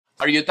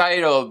Are you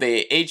tired of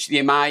the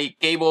HDMI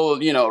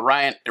cable, you know,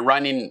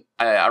 running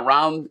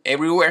around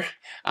everywhere,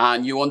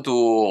 and you want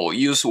to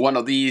use one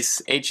of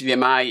these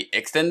HDMI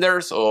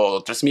extenders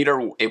or transmitter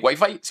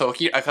Wi-Fi? So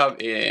here I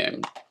have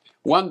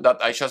one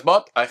that I just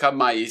bought. I have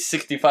my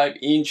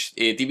 65-inch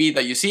TV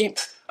that you see,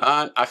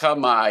 and I have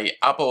my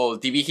Apple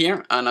TV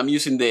here, and I'm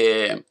using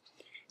the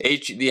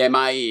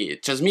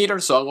HDMI transmitter.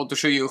 So I'm going to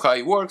show you how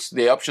it works,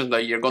 the options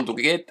that you're going to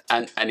get,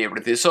 and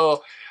everything.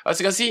 So as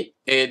you can see,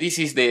 this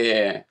is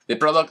the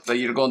product that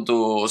you're going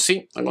to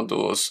see. I'm going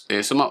to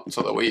zoom out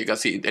so that way you can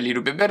see it a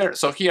little bit better.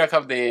 So here I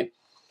have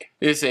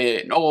this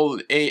an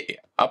old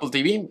Apple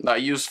TV that I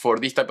use for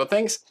these type of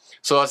things.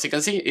 So as you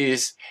can see,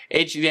 is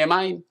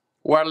HDMI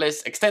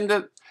wireless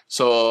extended.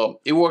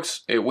 So it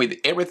works with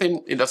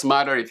everything. It doesn't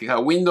matter if you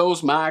have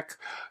Windows, Mac,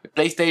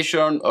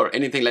 PlayStation, or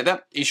anything like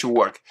that. It should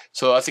work.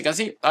 So as you can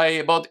see,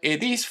 I bought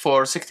this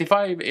for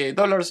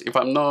 $65, if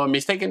I'm not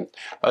mistaken.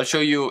 I'll show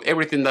you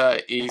everything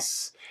that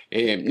is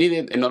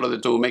needed in order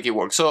to make it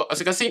work. So as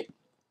you can see,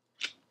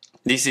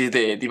 this is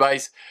the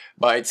device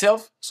by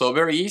itself. So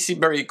very easy,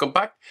 very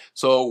compact.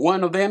 So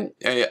one of them,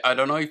 I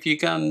don't know if you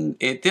can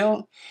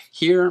tell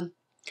here.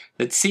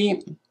 Let's see.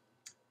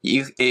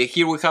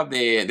 Here we have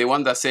the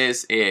one that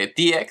says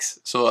TX.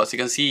 So as you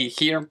can see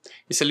here,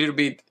 it's a little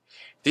bit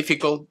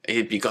difficult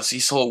because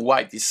it's all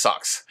white. It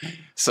sucks.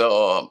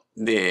 So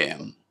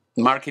the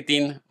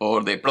marketing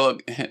or the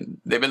product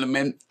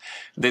development,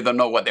 they don't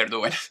know what they're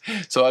doing.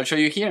 So I'll show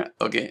you here.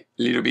 Okay,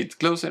 a little bit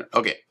closer.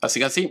 Okay, as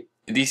you can see,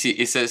 this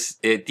it says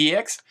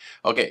TX.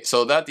 Okay,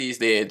 so that is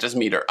the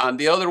transmitter, and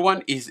the other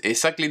one is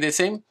exactly the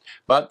same,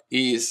 but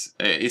it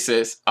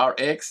says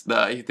RX.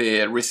 That is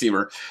the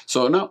receiver.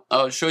 So now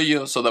I'll show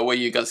you so that way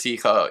you can see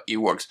how it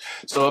works.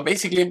 So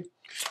basically,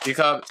 you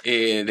have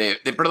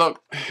the product.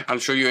 I'll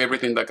show you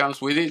everything that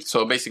comes with it.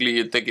 So basically,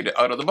 you take it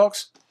out of the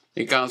box.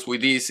 It comes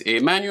with this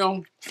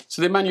manual.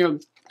 So the manual,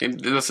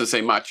 it doesn't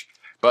say much,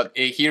 but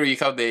here you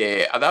have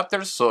the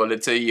adapters. So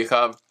let's say you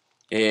have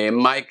a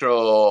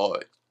micro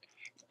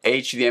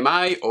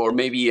HDMI or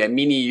maybe a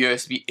mini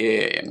USB.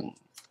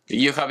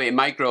 You have a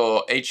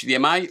micro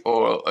HDMI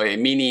or a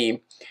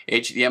mini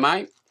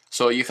HDMI.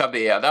 So you have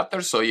the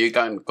adapter, so you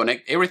can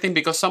connect everything,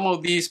 because some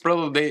of these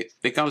products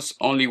they comes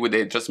only with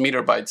the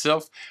transmitter by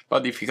itself.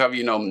 But if you have,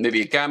 you know,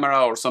 maybe a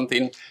camera or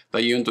something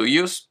that you want to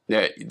use,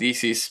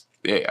 this is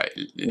a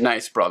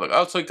nice product.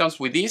 Also, it comes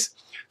with this.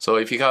 So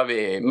if you have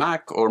a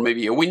Mac or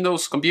maybe a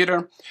Windows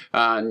computer,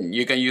 and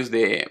you can use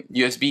the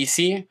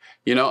USB-C,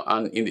 you know,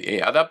 and in the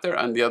adapter,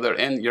 and the other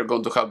end you're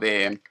going to have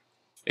the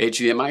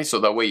HDMI, so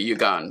that way you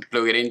can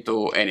plug it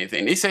into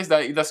anything. It says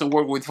that it doesn't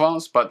work with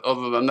phones, but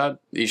other than that,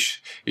 it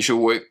should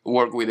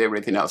work with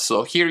everything else.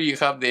 So here you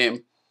have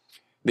the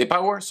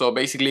power. So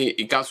basically,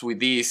 it comes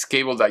with this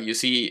cable that you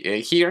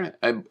see here.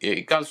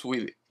 It comes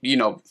with, you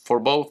know, for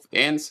both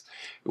ends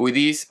with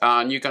this,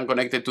 and you can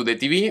connect it to the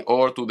TV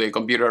or to the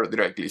computer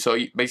directly. So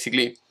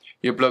basically,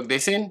 you plug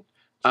this in,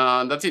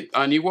 and that's it,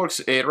 and it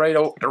works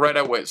right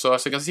away. So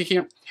as you can see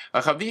here,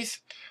 I have this,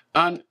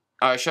 and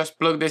I just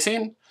plug this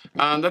in,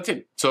 and that's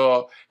it.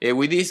 So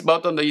with this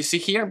button that you see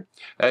here,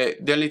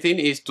 the only thing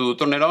is to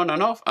turn it on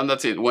and off, and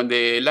that's it. When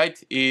the light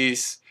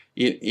is,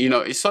 you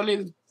know, is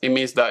solid, it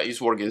means that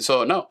it's working.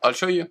 So now I'll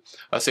show you.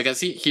 As you can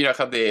see here, I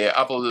have the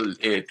Apple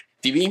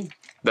TV.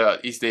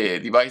 That is the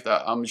device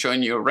that I'm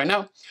showing you right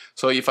now.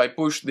 So if I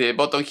push the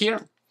button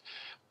here,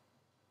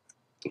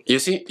 you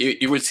see,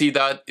 you will see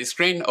that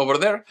screen over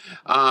there,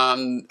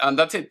 and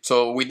that's it.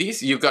 So with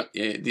this, you can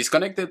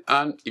disconnect it,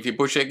 and if you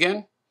push it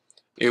again,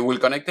 it will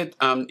connect it.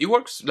 It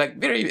works like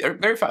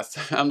very fast.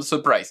 I'm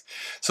surprised.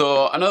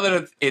 So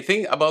another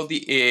thing about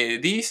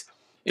this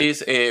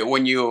is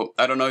when you,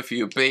 I don't know if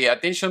you pay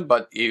attention,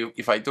 but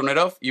if I turn it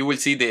off, you will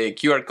see the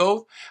QR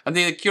code, and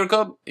the QR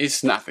code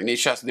is nothing.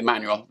 It's just the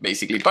manual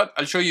basically. But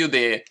I'll show you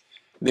the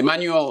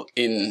manual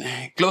in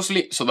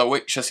closely, so that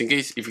way, just in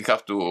case if you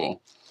have to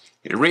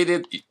read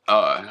it,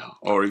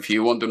 or if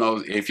you want to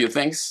know a few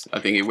things, I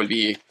think it will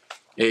be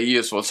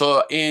useful.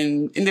 So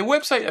in the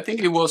website, I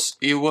think it was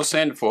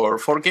sent for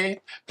 4K,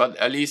 but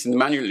at least in the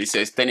manual it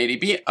says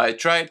 1080p. I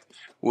tried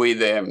with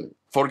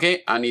 4K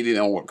and it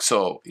didn't work.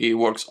 So it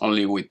works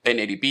only with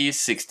 1080p,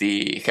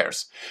 60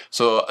 Hz.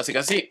 So as you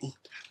can see,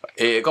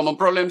 common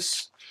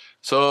problems.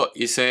 So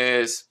it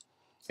says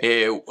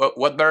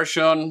what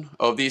version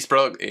of this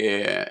product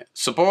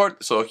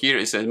support. So here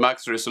it says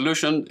max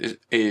resolution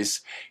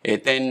is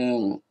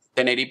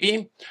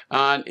 1080p,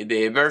 and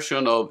the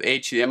version of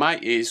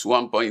HDMI is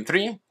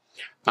 1.3,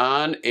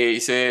 and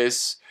it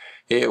says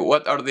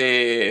what are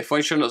the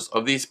functions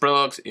of these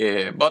products,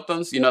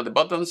 buttons, you know, the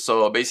buttons.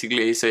 So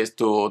basically it says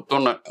to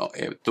turn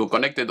to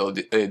connected or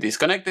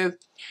disconnected,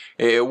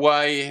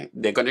 why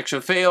the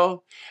connection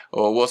failed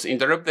or was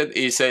interrupted.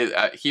 It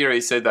said here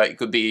it said that it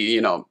could be,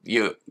 you know,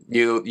 you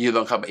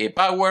don't have a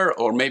power,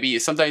 or maybe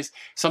sometimes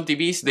some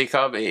TVs they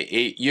have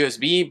a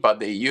USB, but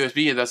the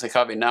USB doesn't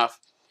have enough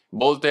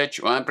voltage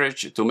or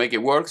amperage to make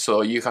it work,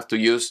 so you have to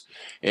use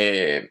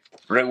a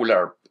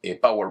regular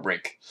power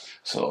brick.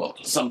 So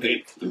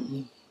something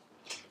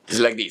it's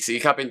like this.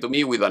 It happened to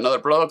me with another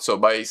product, so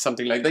buy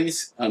something like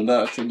this, and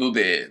that should do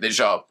the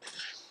job.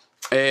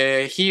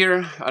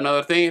 Here,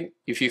 another thing,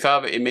 if you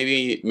have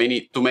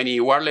maybe too many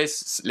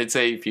wireless, let's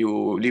say if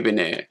you live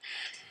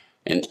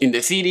in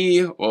the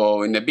city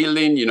or in a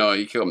building, you know,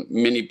 if you have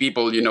many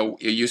people, you know,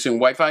 using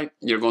Wi-Fi,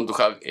 you're going to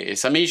have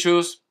some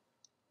issues.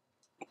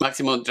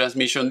 Maximum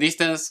transmission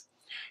distance,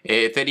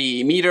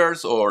 30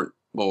 meters or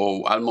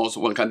almost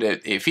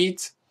 100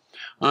 feet.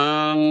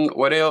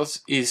 What else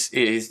is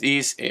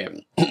this?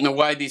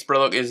 Why this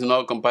product is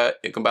not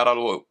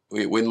compatible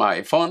with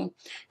my phone?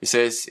 It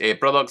says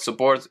product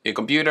supports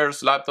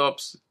computers,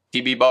 laptops,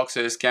 TV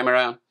boxes,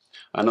 camera,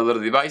 and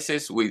other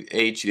devices with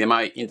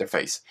HDMI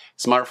interface.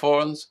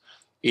 Smartphones,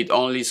 it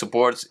only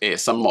supports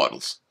some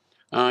models.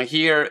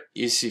 Here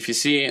is, if you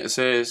see, it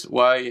says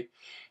why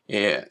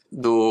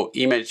do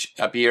image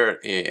appear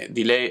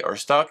delay or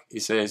stuck.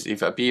 It says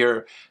if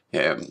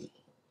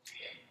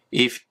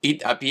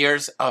it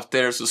appears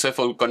after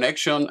successful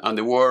connection and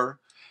the word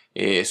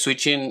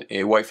switching a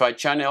Wi-Fi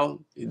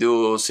channel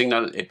do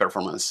signal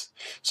performance.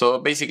 So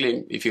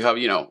basically, if you have,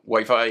 you know,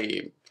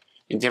 Wi-Fi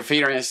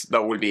interference,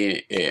 that will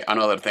be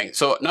another thing.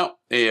 So now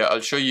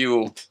I'll show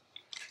you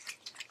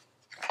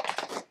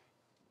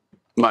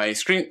my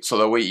screen so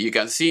that way you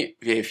can see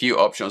a few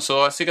options.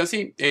 So as you can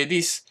see,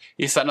 this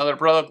is another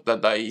product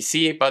that I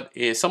see, but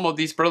some of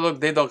these products,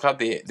 they don't have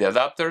the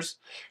adapters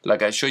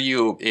like I showed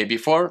you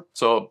before.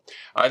 So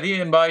I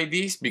didn't buy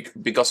this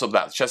because of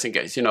that, just in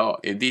case, you know,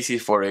 this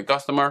is for a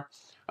customer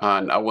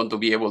and I want to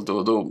be able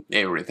to do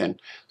everything.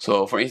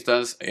 So for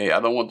instance, I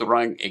don't want to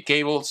run a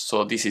cable,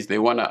 so this is the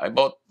one I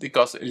bought. It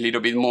cost a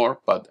little bit more,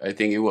 but I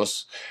think it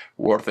was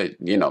worth it,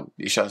 you know,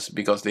 just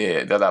because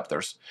the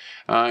adapters.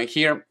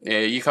 Here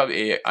you have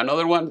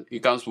another one.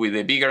 It comes with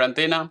a bigger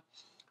antenna.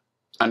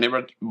 I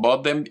never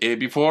bought them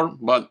before,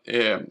 but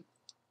it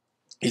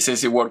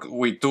says it works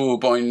with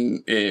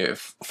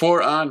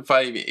 2.4 and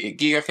 5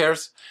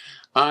 gigahertz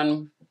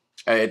and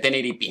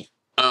 1080p.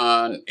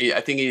 And I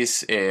think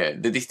it's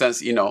the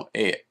distance, you know,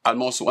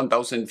 almost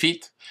 1,000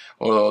 feet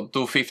or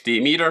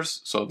 250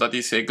 meters. So that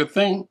is a good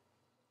thing.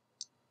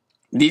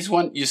 This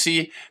one, you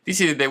see,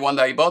 this is the one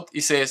that I bought.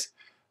 It says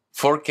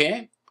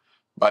 4K,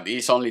 but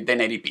it's only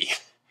 1080p.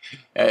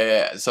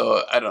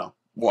 So I don't know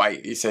why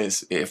it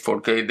says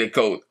 4K the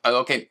code.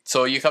 Okay,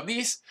 so you have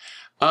this,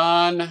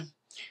 and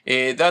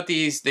that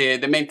is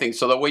the main thing.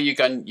 So that way you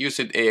can use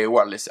it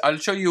wireless. I'll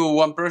show you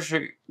one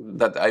project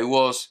that I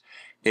was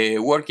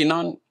working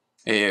on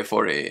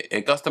for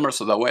a customer,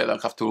 so that way I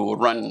don't have to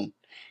run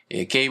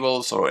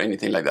cables or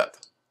anything like that.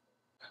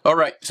 All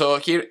right, so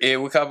here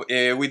we have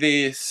with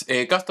this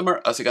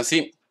customer, as you can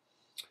see,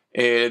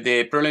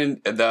 the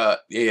problem that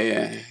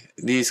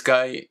this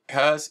guy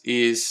has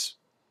is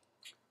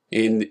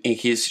in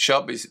his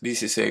shop.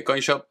 This is a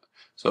coin shop,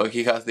 so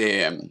he has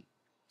the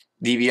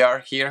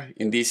DVR here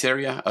in this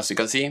area, as you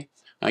can see,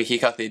 and he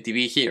has the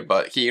TV here,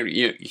 but here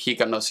he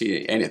cannot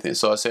see anything.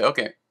 So I say,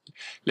 okay,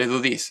 let's do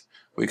this.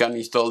 We can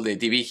install the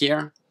TV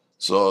here,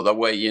 so that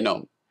way, you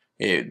know,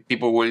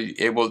 people will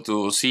be able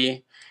to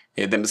see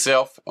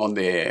themselves on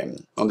the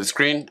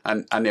screen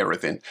and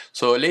everything.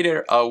 So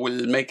later I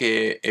will make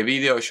a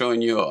video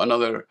showing you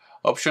another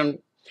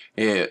option,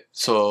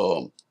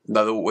 so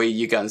that way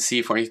you can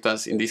see, for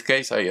instance, in this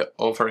case, I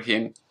offer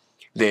him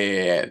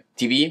the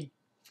TV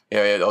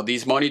or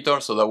this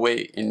monitor, so that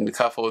way in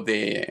half of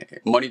the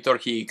monitor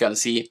he can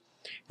see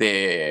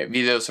the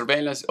video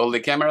surveillance, all the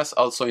cameras.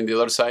 Also in the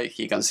other side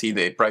he can see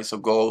the price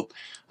of gold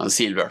and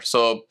silver.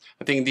 So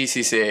I think this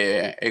is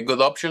a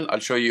good option. I'll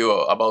show you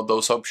about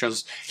those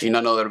options in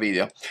another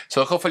video.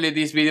 So hopefully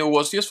this video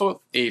was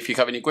useful. If you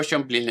have any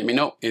question, please let me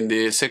know in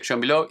the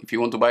section below. If you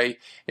want to buy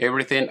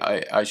everything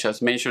I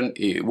just mentioned,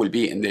 it will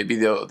be in the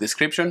video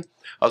description.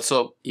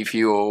 Also, if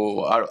you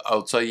are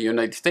outside the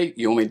United States,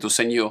 you want me to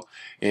send you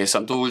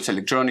some tools,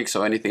 electronics,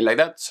 or anything like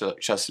that, so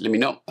just let me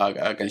know.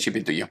 I can ship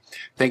it to you.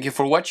 Thank you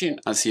for watching,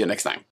 and see you next time.